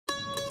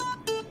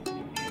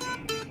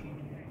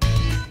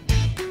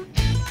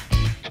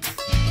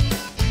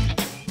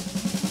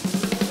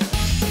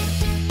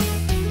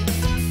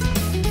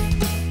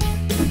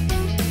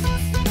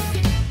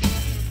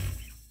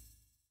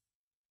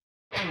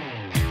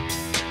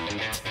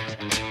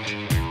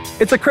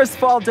It's a crisp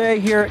fall day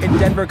here in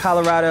Denver,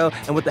 Colorado,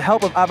 and with the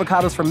help of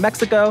avocados from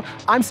Mexico,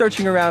 I'm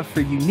searching around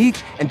for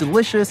unique and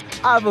delicious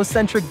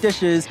avo-centric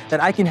dishes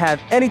that I can have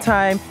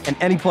anytime and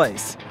any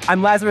place.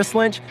 I'm Lazarus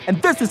Lynch,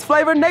 and this is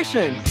Flavor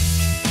Nation.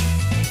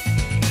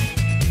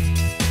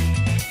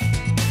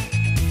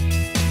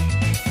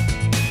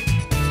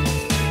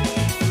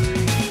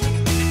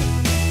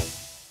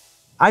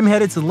 I'm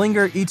headed to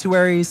Linger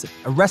Eateries,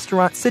 a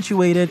restaurant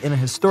situated in a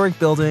historic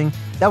building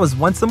that was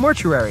once a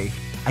mortuary.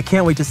 I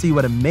can't wait to see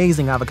what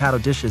amazing avocado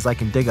dishes I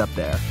can dig up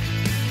there.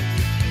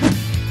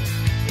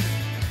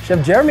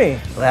 Chef Jeremy.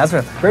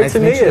 Lazarus, great nice to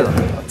meet you.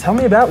 you. Tell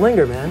me about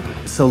Linger, man.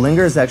 So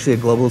Linger is actually a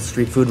global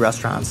street food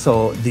restaurant.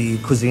 So the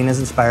cuisine is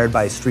inspired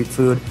by street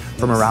food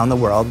from around the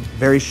world.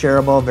 Very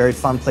shareable, very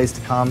fun place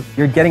to come.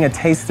 You're getting a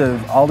taste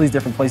of all these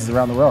different places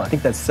around the world. I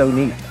think that's so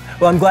neat.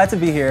 Well, I'm glad to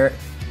be here.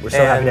 We're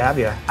so happy to have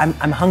you.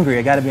 I'm hungry,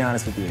 I gotta be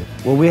honest with you.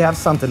 Well, we have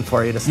something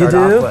for you to start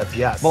off with,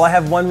 yes. Well, I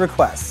have one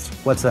request.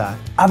 What's that?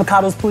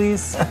 Avocados,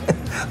 please.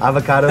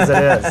 Avocados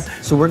it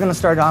is. So we're gonna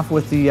start off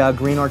with the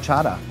green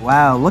horchata.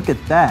 Wow, look at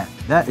that.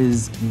 That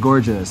is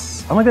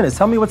gorgeous. Oh my goodness,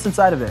 tell me what's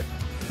inside of it.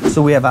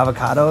 So we have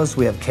avocados,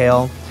 we have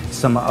kale,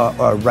 some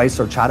rice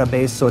horchata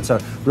base, so it's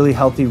a really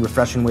healthy,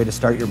 refreshing way to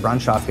start your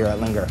brunch off here at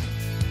Linger.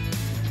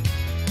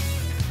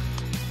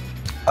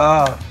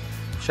 Oh,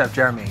 Chef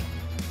Jeremy.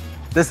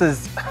 This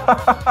is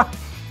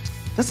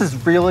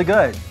really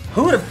good.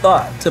 Who would have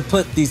thought to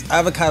put these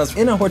avocados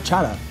in a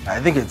horchata?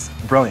 I think it's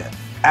brilliant,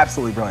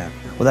 absolutely brilliant.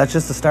 Well, that's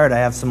just the start. I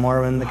have some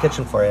more in the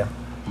kitchen for you.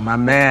 My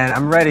man,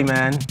 I'm ready,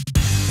 man.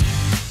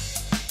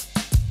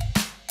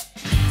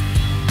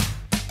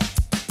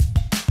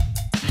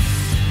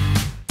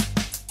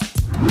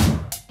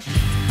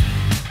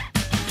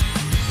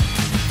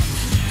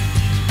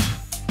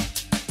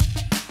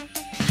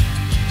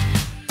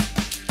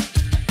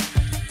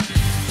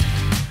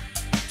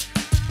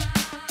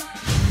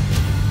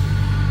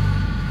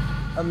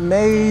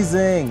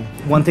 Amazing.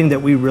 One thing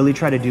that we really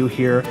try to do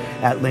here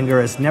at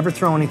Linger is never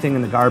throw anything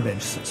in the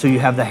garbage. So you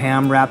have the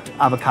ham-wrapped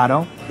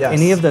avocado. Yes.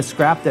 Any of the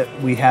scrap that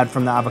we had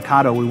from the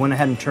avocado, we went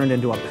ahead and turned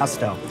into a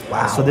pesto.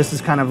 Wow. So this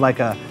is kind of like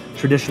a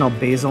traditional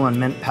basil and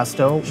mint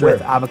pesto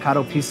with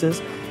avocado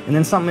pieces. And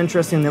then something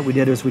interesting that we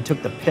did is we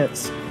took the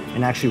pits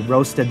and actually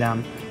roasted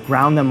them,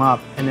 ground them up,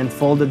 and then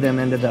folded them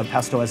into the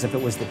pesto as if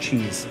it was the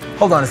cheese.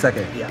 Hold on a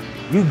second. Yeah.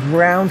 You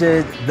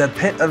grounded the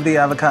pit of the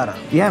avocado.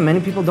 Yeah, many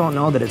people don't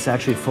know that it's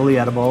actually fully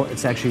edible.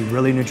 It's actually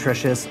really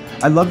nutritious.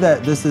 I love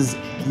that this is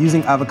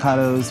using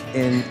avocados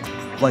in,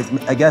 like,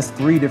 I guess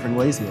 3 different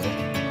ways here.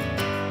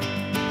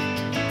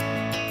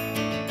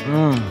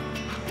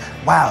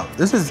 Wow,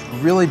 this is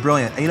really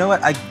brilliant. And you know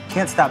what? I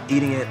can't stop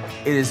eating it.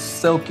 It is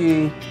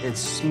silky, it's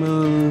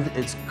smooth,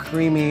 it's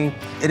creamy.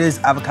 It is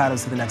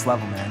avocados to the next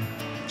level, man.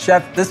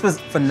 Chef, this was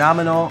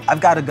phenomenal. I've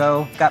got to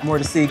go. Got more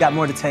to see, got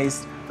more to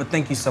taste, but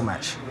thank you so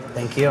much.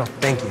 Thank you.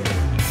 Thank you.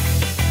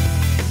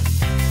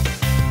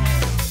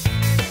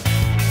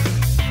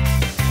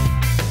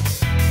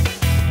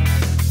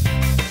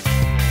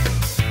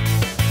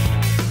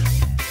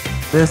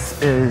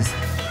 This is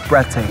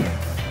breathtaking,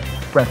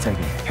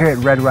 breathtaking. Here at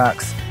Red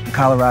Rocks in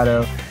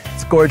Colorado,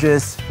 it's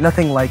gorgeous,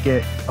 nothing like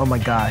it. Oh my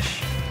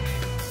gosh.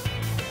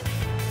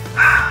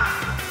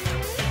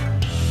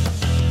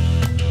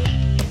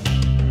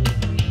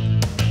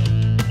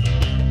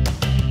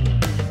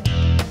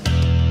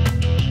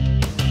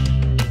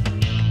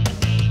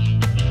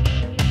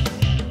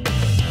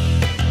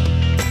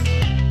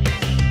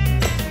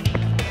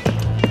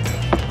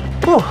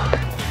 Whew.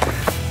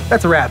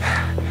 That's a wrap.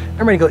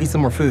 I'm ready to go eat some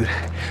more food.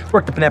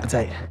 Worked up an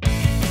appetite.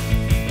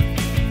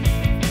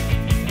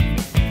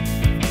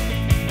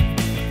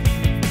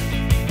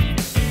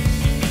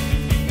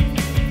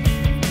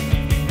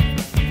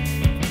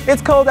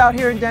 It's cold out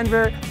here in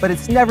Denver, but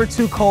it's never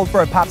too cold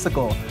for a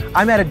popsicle.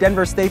 I'm at a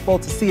Denver staple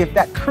to see if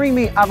that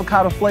creamy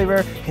avocado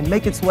flavor can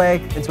make its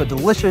way into a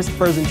delicious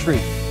frozen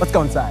treat. Let's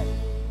go inside.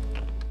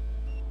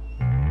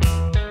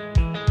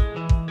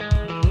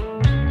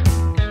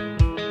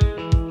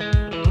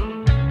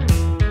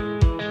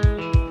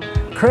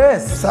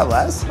 Chris. What's up,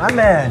 Les? My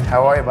man.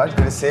 How are you, bud?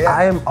 Good to see you.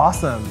 I am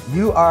awesome.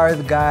 You are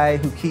the guy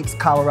who keeps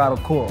Colorado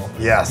cool.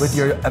 Yes. With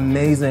your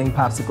amazing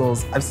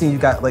popsicles. I've seen you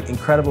got like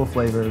incredible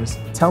flavors.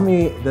 Tell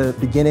me the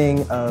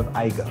beginning of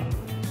Aiko.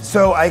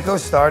 So Aiko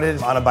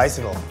started on a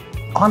bicycle.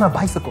 On a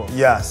bicycle?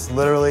 Yes,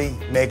 literally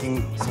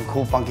making some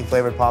cool, funky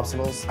flavored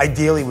popsicles.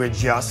 Ideally, we're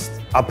just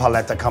a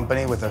paleta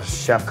company with a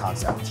chef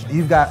concept.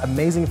 You've got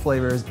amazing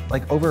flavors,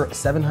 like over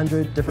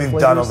 700 different flavors?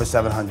 We've done over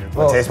 700.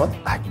 Want to taste one?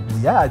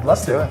 Yeah, I'd love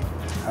to. Do it.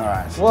 All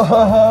right.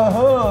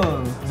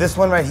 Whoa! This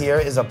one right here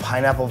is a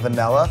pineapple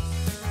vanilla.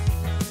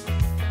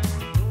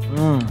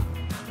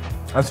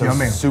 That's So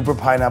yummy. super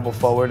pineapple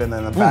forward, and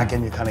then the back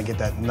end you kind of get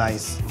that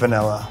nice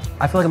vanilla.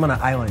 I feel like I'm on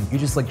an island. You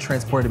just like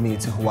transported me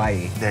to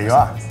Hawaii. There you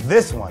are.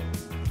 This one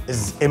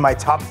is in my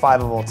top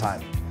 5 of all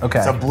time. Okay.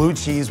 It's a blue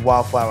cheese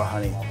wildflower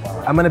honey.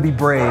 I'm gonna be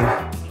brave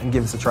and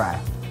give this a try.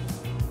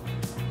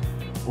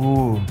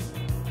 Ooh.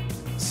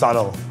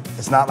 Subtle.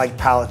 It's not like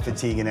palate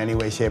fatigue in any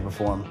way, shape, or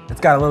form. It's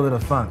got a little bit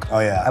of funk. Oh,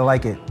 yeah. I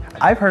like it.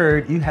 I've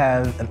heard you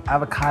have an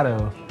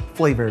avocado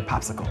flavored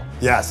popsicle.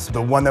 Yes,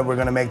 the one that we're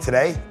gonna make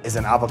today is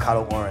an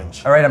avocado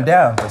orange. All right, I'm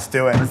down. Let's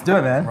do it. Let's do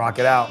it, man. Rock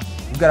it out.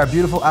 We've got our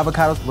beautiful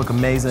avocados, look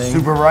amazing.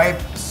 Super ripe.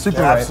 Super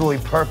They're ripe.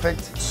 absolutely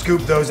perfect.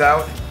 Scoop those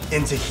out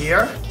into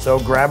here. So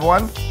grab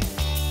one.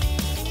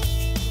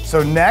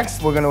 So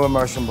next, we're gonna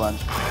immersion blend.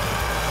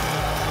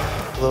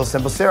 A little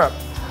simple syrup.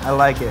 I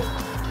like it.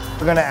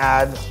 We're gonna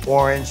add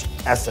orange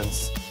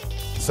essence.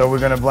 So we're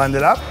gonna blend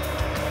it up.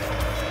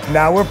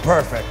 Now we're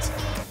perfect.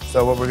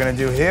 So what we're gonna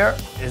do here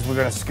is we're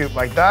gonna scoop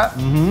like that.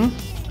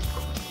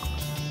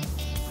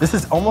 This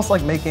is almost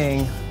like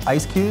making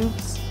ice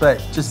cubes, but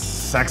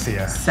just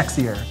Sexier.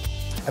 sexier.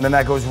 And then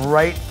that goes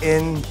right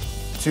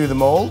into the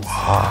mold.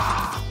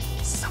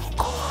 So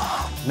cool.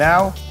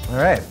 Now, All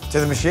right, to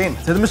the machine.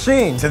 to the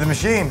machine. To the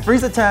machine.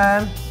 Freezer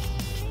time.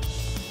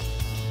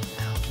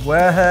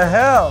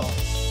 Well,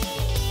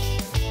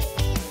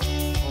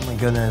 oh my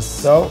goodness.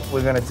 So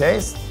we're gonna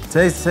taste.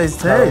 Taste,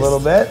 taste, Add taste. a little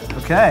bit.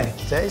 Okay,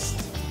 Taste.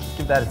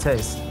 give that a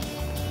taste.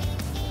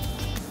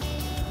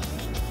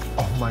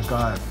 Oh my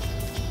God.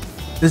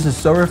 This is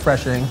so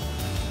refreshing.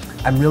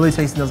 I'm really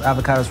tasting those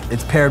avocados.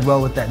 It's paired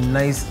well with that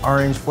nice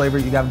orange flavor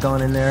you got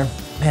going in there.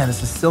 Man,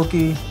 this is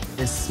silky,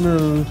 it's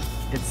smooth,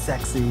 it's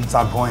sexy. It's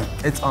on point.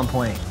 It's on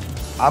point.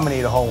 I'm gonna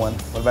eat a whole one.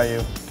 What about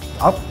you?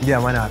 Oh, yeah,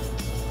 why not?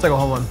 Take a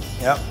whole one.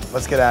 Yep.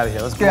 Let's get out of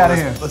here. Let's get outta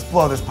blow here. Let's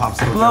blow this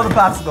popsicle. Blow the joint.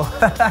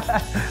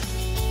 popsicle.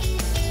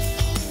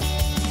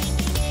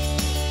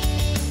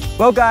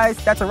 Well, guys,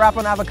 that's a wrap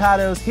on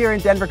avocados here in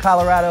Denver,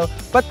 Colorado.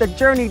 But the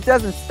journey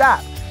doesn't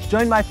stop.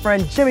 Join my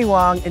friend Jimmy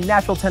Wong in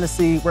Nashville,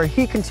 Tennessee, where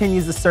he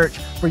continues the search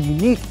for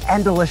unique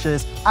and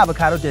delicious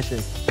avocado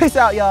dishes. Peace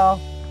out,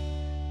 y'all.